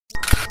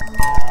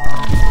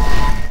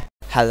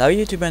Hello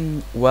YouTube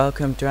and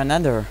welcome to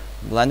another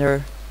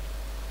Blender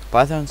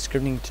Python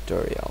scripting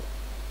tutorial.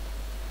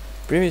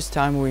 Previous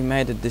time we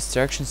made a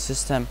distraction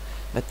system,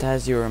 but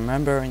as you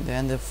remember in the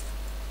end of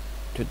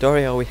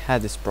tutorial we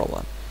had this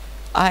problem.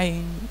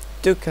 I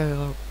took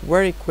a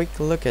very quick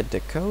look at the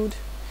code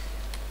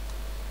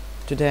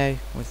today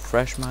with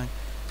fresh mind,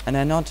 and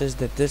I noticed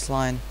that this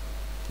line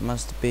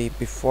must be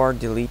before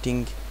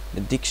deleting the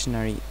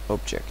dictionary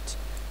object.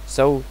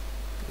 So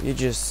you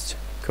just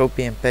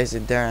copy and paste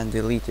it there and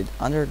delete it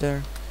under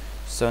there.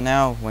 So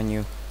now when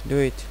you do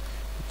it,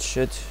 it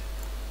should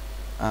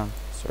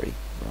sorry,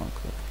 wrong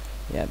code.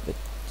 Yeah, but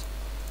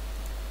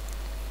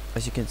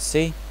as you can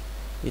see,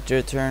 it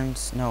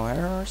returns no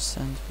errors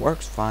and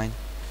works fine.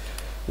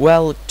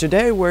 Well,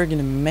 today we're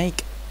gonna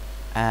make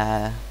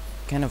a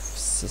kind of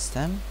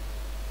system.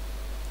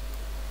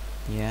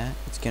 Yeah,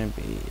 it's gonna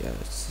be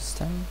a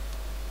system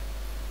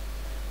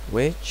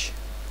which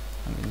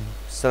I'm gonna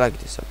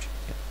select this object.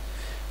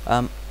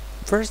 Yeah.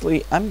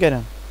 Firstly, I'm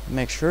gonna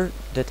make sure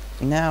that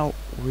now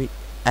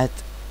at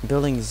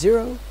building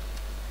 0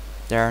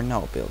 there are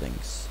no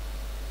buildings.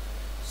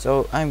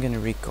 So I'm gonna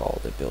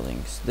recall the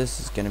buildings. This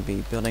is gonna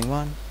be building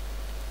 1.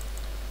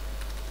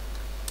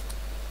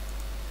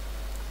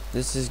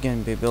 This is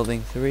gonna be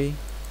building 3.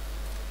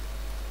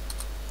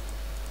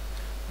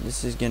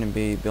 This is gonna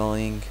be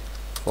building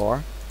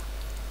 4.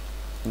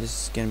 And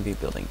this is gonna be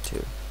building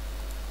 2.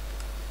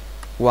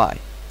 Why?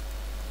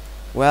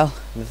 Well,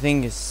 the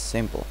thing is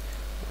simple.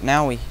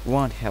 Now we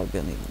won't have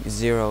building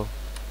 0.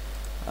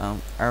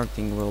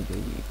 Everything will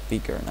be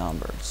bigger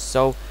numbers.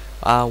 So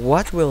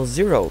what will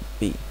 0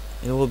 be?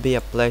 It will be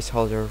a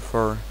placeholder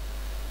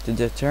to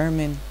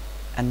determine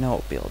a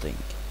no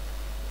building.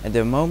 At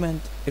the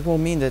moment it will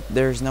mean that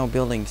there's no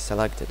building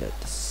selected at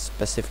this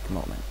specific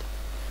moment.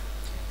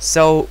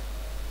 So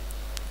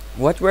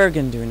what we're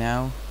gonna do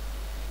now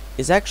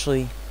is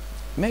actually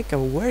make a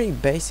very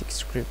basic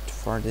script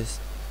for this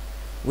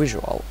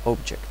visual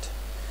object.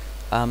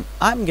 I'm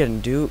gonna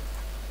do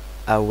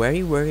a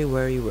very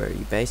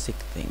basic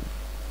thing.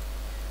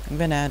 I'm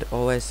gonna add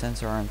OS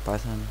sensor and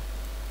Python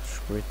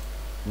script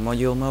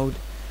module mode.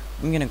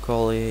 I'm gonna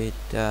call it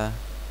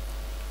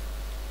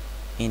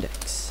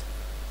index.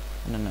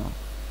 I don't know,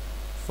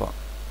 for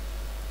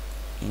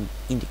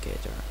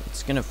indicator.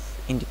 It's gonna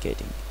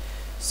indicating.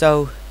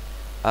 So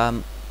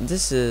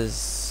this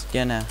is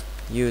gonna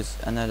use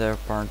another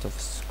part of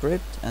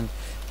script, and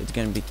it's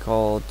gonna be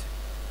called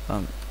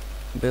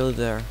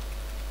builder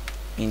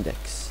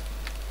index.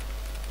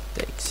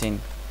 Takes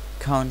in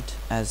count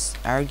as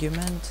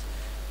argument,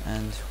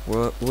 and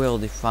we'll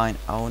define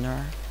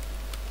owner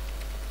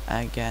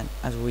again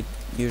as we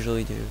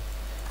usually do.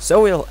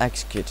 So we'll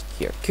execute it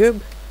here.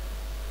 Cube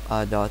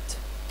dot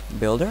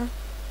builder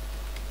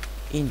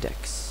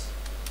index,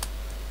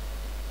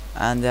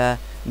 and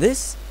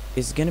this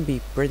is gonna be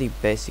pretty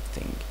basic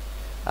thing.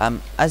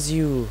 As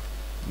you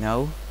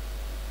know,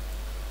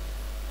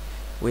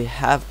 we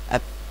have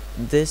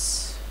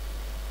this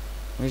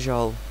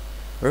visual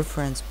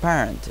reference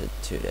parented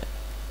to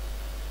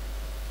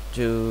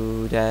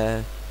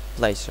the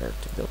placer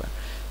to builder.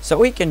 So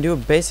we can do a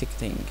basic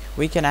thing.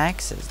 We can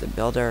access the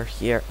builder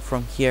here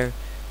from here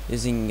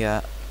using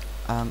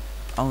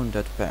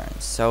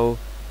own.parent. So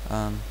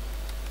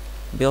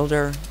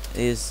builder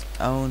is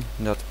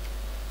own.parent,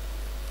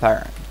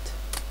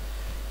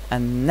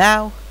 and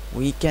now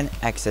we can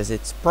access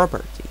its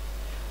property.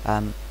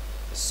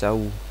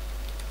 So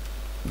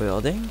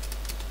building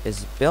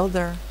is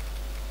builder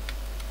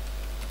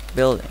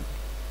building,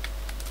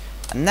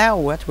 and now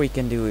what we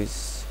can do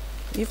is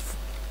if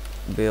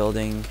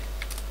building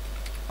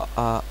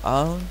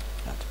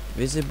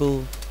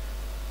own.visible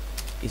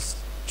is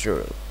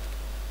true,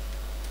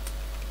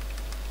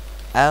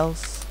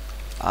 else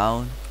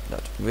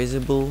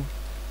own.visible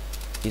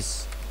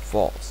is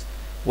false.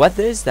 What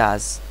this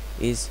does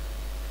is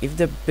if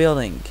the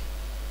building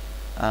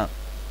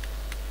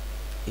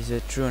is a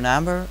true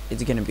number,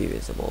 it's gonna be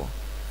visible.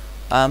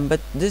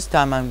 But this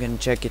time I'm gonna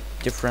check it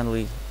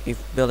differently if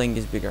building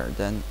is bigger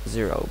than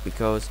 0,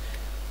 because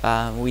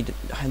we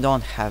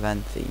don't have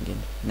anything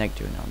in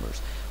negative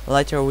numbers.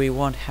 Later we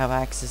won't have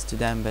access to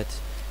them,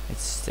 but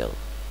it's still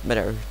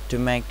better to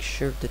make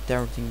sure that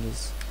everything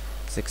is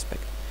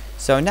expected.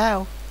 So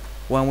now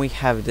when we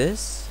have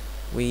this,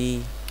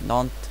 we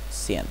don't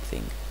see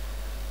anything.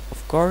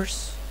 Of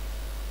course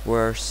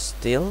we're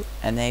still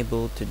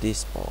unable to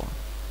destroy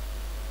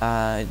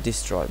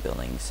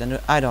buildings, and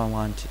I don't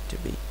want it to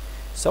be.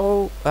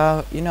 So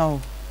you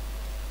know,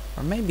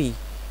 or maybe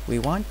we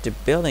want the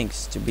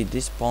buildings to be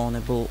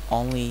despawnable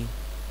only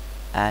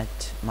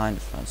at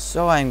 -1.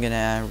 So I'm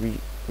gonna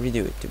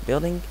redo it to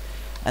building,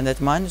 and at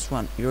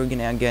 -1 you're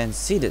gonna again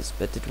see this,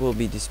 but it will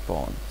be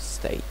despawn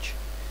stage.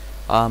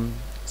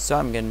 So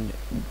I'm gonna,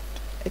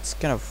 it's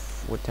kind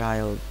of what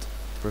I'll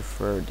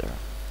prefer there.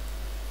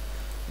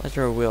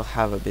 Later we'll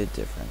have a bit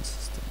different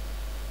system,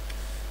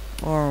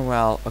 or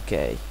well,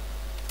 okay,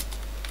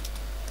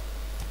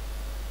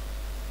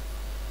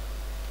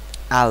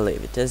 I'll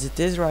leave it as it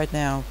is right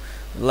now.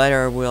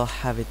 Later we'll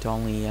have it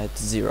only at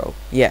 0.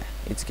 Yeah,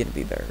 it's gonna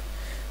be better.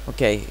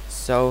 Okay,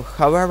 so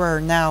however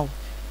now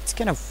it's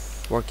kind of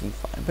working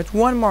fine. But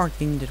one more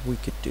thing that we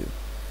could do.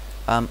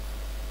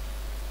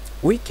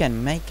 We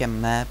can make a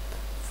map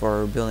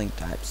for building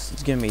types.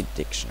 It's gonna be a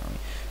dictionary.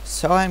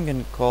 So I'm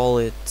gonna call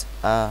it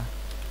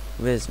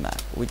viz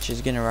map, which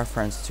is gonna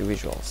reference to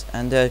visuals.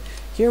 And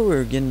here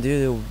we're gonna do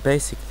the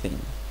basic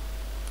thing.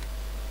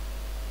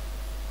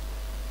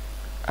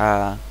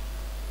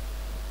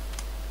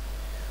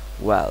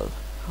 Well,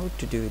 how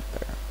to do it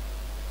better?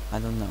 I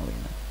don't know, you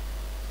know.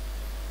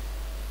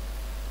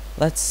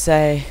 Let's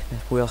say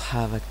that we'll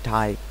have a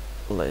type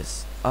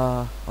list.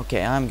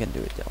 Okay, I'm gonna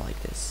do it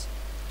like this.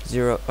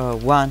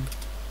 1,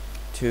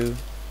 2,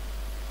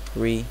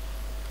 3,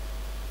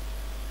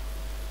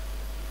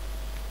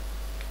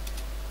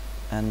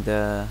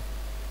 and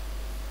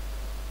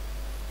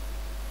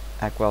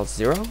equals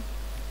 0,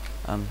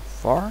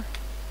 4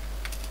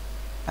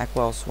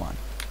 equals 1.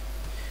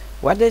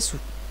 What this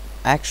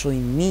actually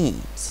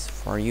means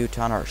for you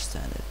to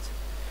understand it,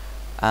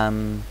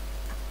 I'm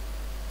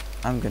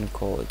gonna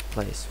call it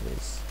place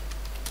with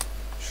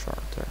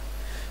shorter.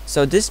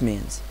 So this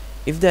means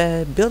if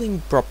the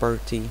building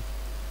property,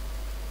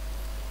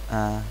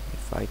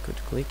 if I could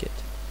click it,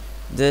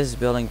 this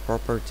building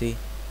property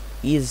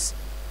is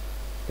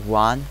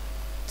 1,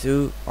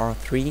 2 or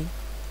 3,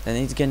 then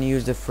it's gonna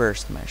use the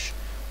first mesh,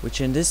 which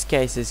in this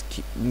case is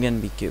gonna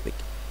be cubic.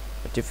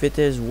 But if it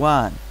is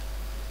 1,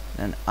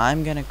 then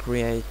I'm gonna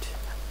create,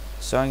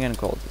 so I'm gonna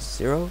call this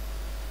 0,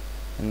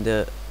 and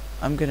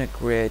I'm gonna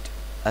create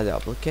a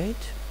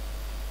duplicate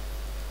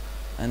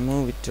and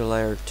move it to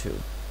layer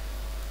 2,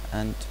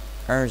 and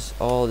there's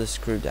all the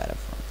screw data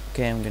from it.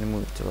 Okay, I'm gonna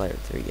move it to layer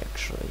 3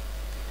 actually,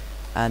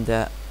 and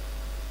or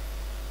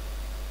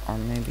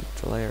maybe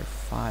to layer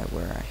 5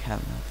 where I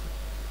have nothing.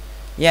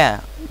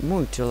 Yeah,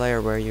 move to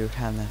layer where you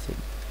have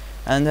nothing,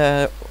 and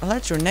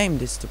let's rename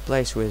this to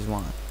place with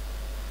 1,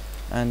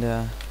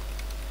 and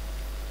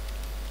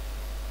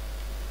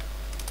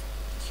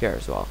here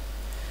as well.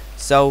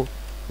 So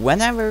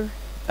whenever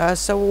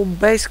so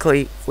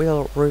basically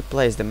we'll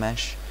replace the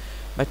mesh,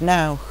 but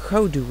now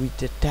how do we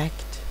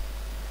detect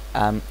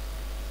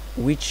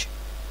which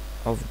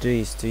of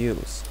these to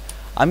use?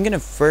 I'm gonna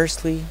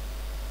firstly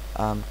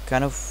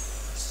kind of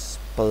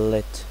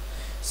split,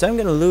 so I'm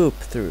gonna loop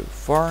through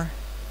for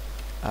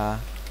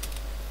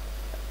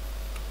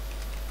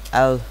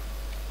L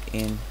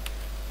in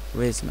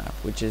vizmap,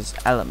 which is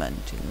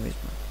element in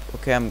vizmap.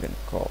 Okay, I'm gonna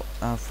call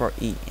for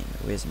E in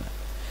vizmap.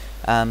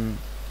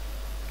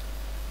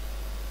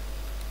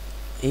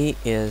 E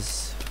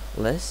is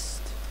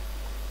list,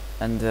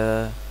 and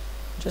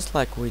just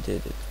like we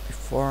did it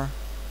before,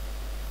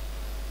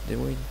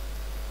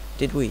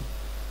 did we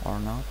or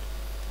not?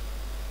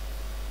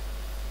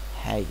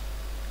 Hey,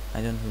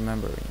 I don't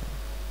remember even.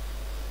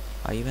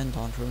 I even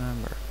don't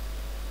remember.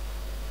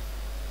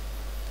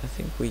 I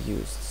think we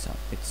used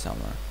it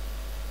somewhere.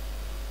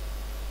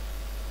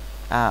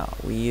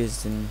 We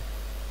used in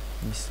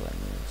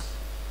miscellaneous,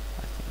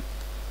 I think,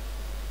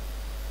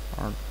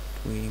 or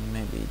we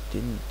maybe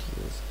didn't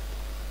use it.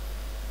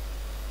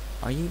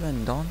 I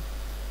even don't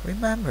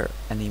remember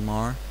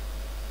anymore.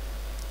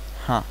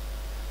 Huh.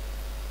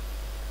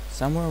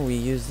 Somewhere we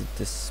used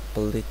the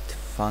split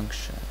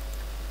function.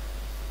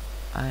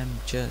 I'm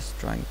just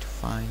trying to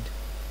find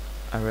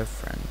a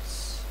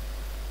reference.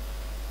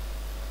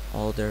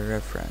 Older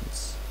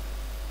reference.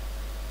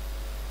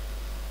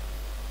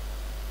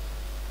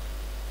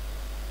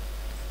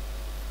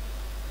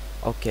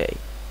 Okay,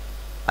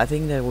 I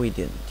think that we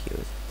didn't use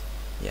it.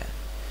 Yeah,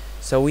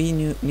 so we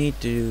need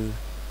to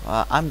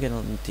I'm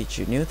gonna teach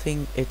you a new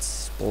thing. It's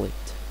split.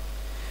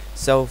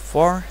 So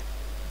for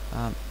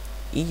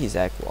E is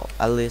equal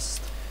a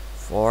list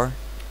for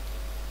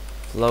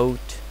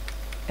float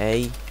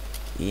A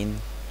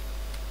in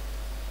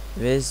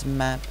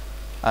vizmap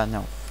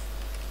no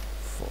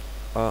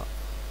for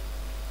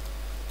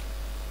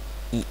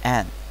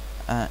en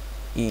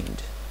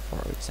end,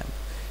 for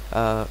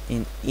example,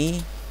 in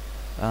E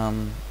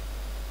and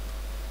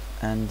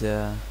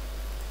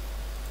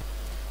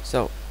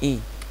so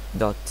E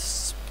dot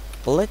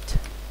split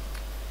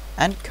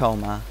and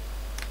comma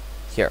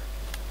here.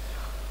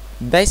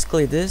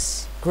 Basically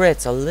this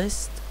creates a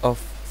list of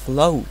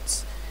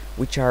floats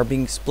which are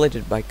being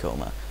splitted by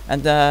comma,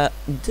 and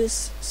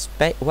this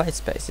white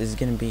space is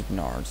going to be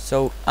ignored,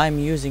 so I'm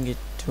using it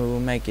to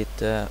make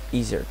it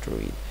easier to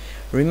read.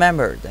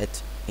 Remember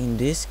that in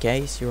this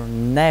case you're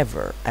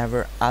never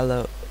ever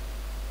allow,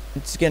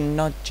 it's gonna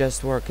not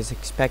just work as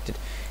expected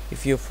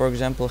if you, for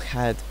example,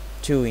 had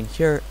 2 in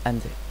here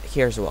and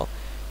here as well.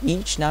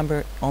 Each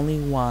number only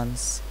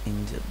once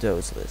in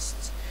those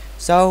lists.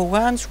 So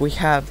once we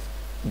have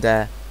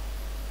the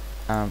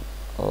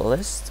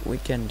list, we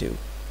can do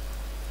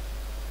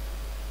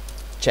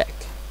check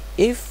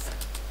if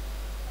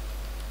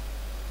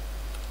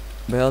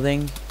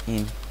building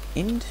in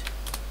int,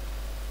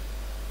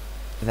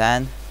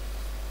 then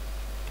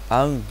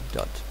own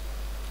dot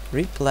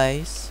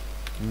replace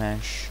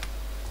mesh.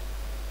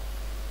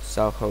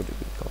 So how do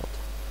we call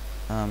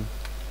it?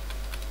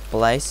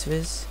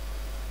 placevis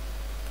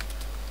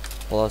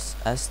plus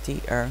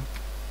str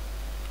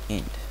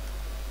int.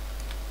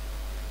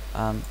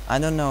 I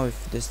don't know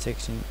if this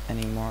takes in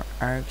any more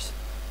args.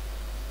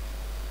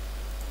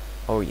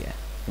 Oh yeah,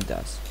 it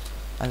does.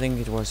 I think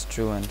it was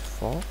true and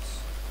false.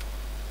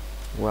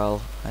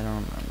 Well, I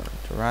don't remember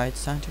the right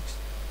syntax.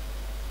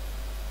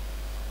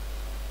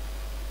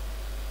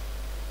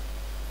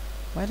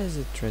 Why does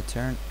it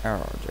return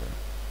error there?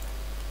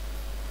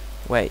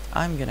 Wait,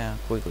 I'm gonna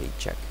quickly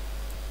check.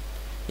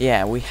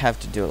 Yeah, we have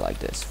to do like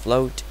this.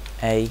 Float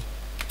a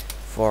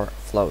for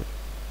float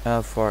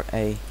for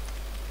a,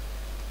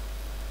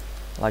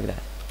 like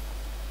that.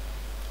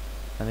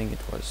 I think it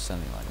was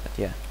something like that.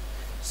 Yeah.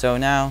 So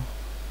now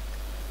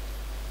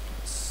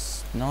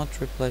it's not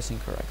replacing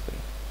correctly.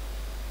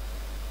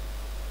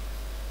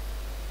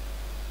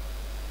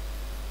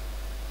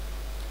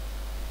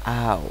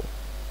 Ow.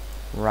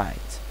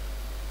 Right.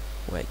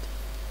 Wait.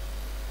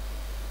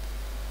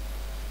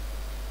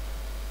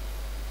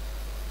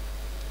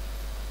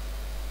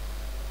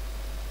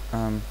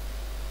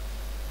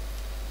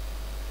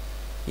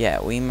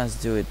 Yeah, we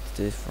must do it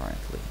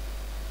differently.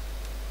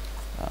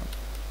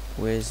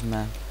 Where's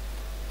my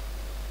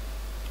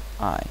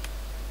I?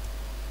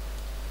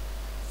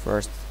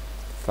 First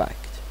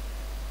fact.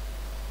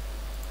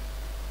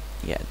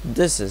 Yeah,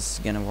 this is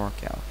gonna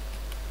work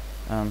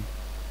out.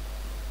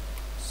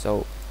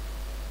 So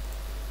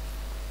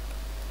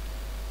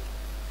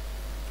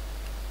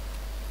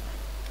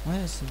what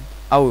is it?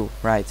 Oh,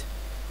 right.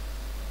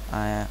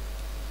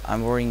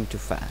 I'm worrying too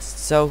fast.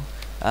 So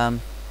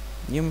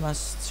you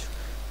must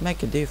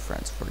make a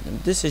difference for them.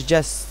 This is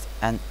just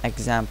an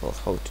example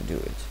how to do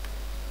it.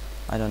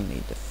 I don't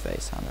need the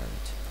face under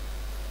it,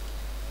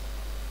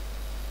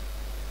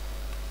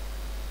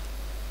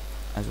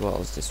 as well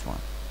as this one.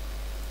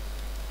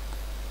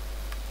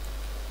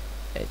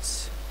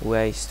 It's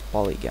waste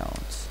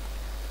polygons.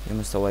 You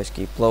must always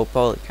keep low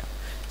polygon.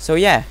 So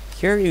yeah,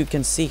 here you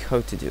can see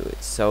how to do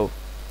it. So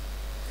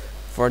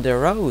for the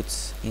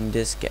roads, in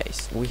this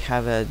case, we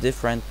have a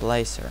different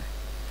placer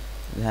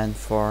than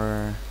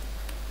for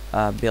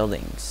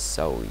buildings.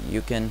 So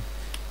you can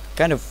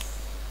kind of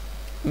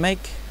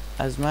make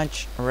as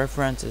much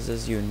references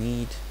as you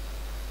need.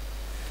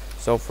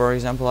 So for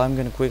example, I'm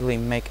gonna quickly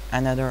make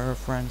another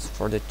reference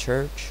for the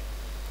church.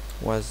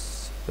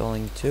 Was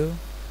building 2.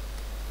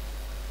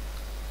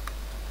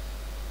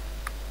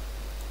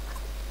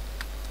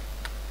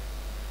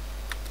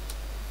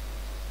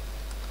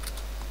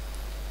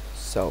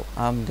 So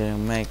I'm gonna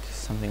make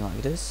something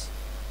like this.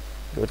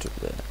 Go to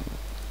the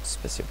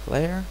specific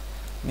layer.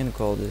 I'm gonna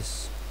call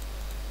this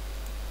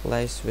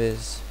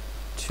placevis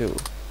 2.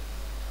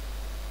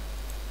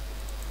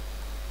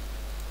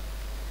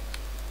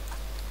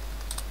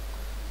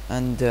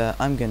 And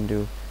I'm gonna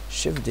do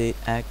Shift D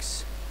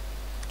X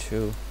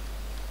 2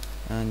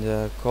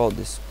 and call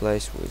this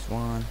placevis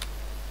 1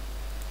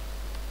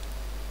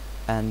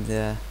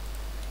 and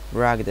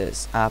drag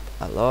this up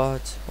a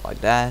lot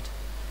like that.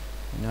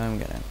 And now I'm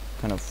gonna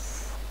kind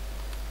of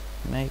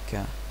make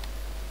a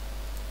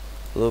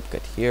look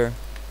at here.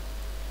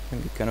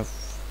 Maybe kind of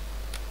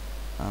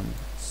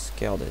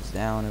scale this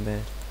down a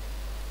bit.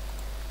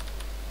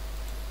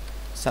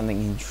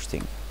 Something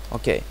interesting.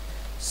 Okay,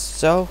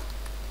 so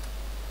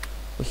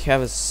we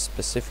have a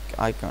specific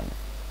icon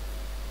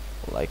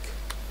like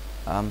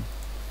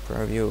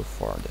preview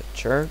for the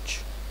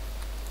church,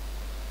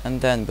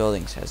 and then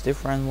buildings has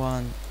different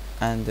one,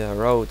 and the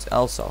roads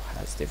also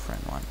has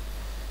different one.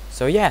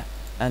 So yeah,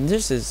 and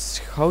this is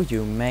how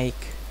you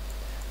make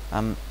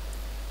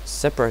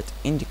separate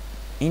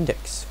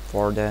index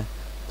for the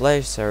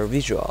placer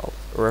visual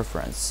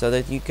reference, so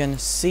that you can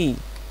see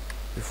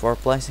before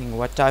placing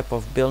what type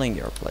of building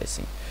you're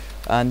placing.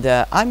 And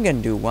I'm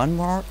gonna do one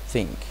more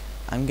thing.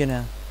 I'm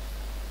gonna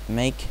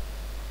make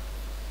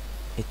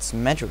its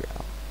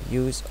material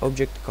use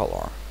object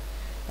color,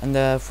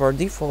 and for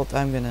default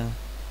I'm gonna,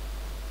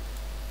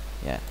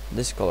 yeah,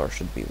 this color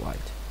should be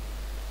white.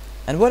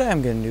 And what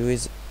I'm gonna do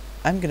is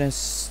I'm gonna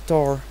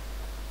store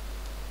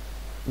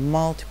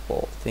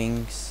multiple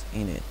things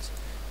in it.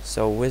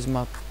 So with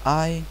map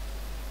I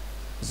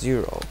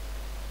 0,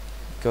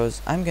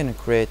 because I'm gonna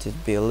create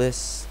it be a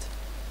list.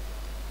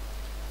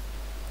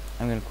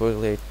 I'm gonna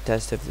quickly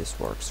test if this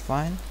works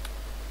fine.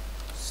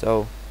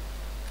 So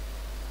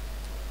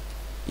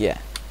yeah,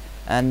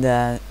 and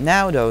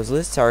now those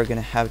lists are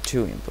gonna have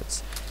 2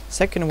 inputs.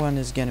 Second one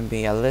is gonna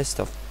be a list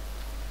of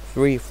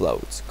 3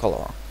 floats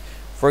color.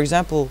 For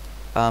example,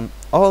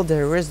 all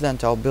the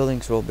residential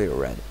buildings will be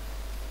red.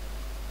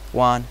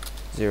 1,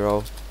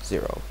 0,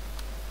 0.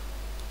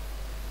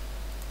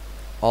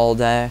 All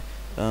the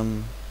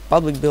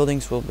public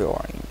buildings will be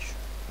orange.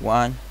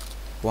 1,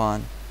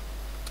 1,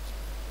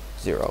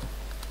 0.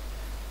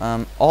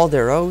 All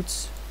the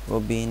roads will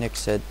be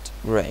indexed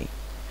gray.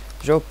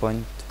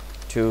 0.2,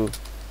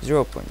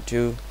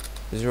 0.2,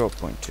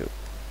 0.2.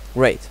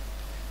 Great.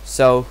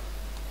 So,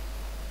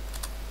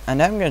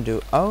 and I'm gonna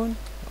do own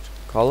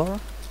color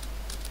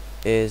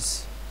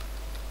is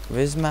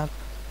vismap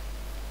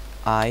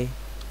I1.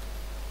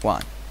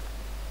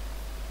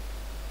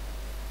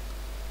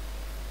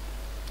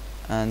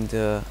 and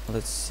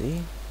let's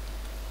see.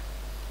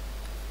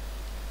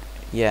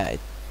 Yeah, it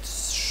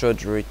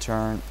should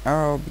return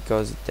error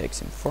because it takes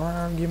in 4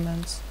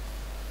 arguments.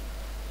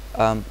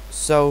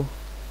 So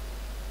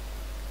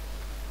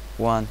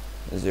 1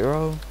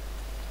 0.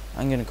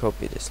 I'm gonna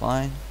copy this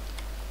line,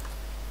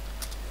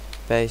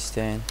 paste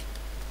in,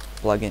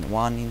 plug in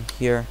 1 in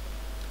here,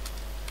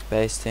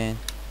 paste in,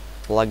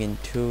 plug in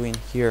 2 in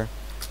here,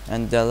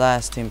 and the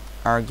last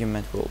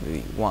argument will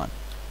be 1.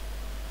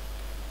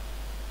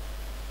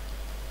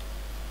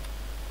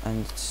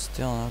 And it's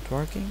still not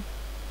working.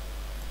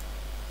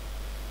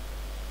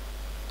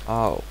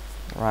 Oh,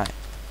 right.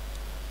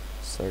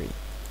 Sorry.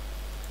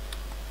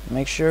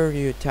 Make sure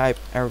you type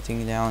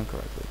everything down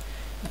correctly.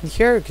 And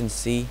here you can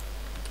see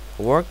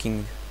a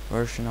working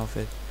version of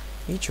it.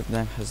 Each of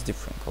them has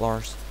different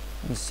colors.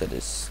 Instead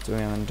this to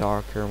even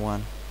darker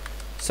one.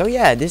 So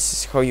yeah, this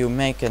is how you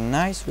make a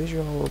nice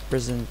visual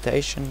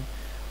representation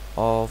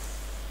of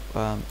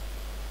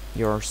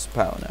your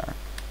spawner.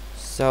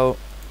 So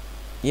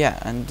yeah,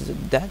 and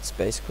that's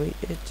basically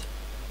it.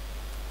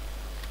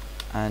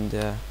 And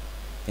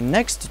in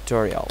next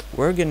tutorial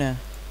we're gonna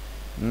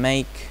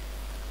make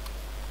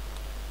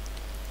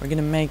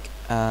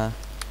a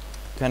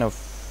kind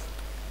of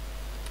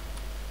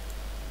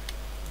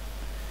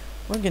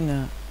I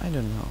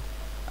don't know,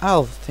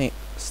 I'll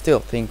still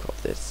think of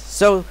this.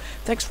 So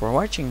thanks for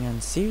watching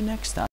and see you next time.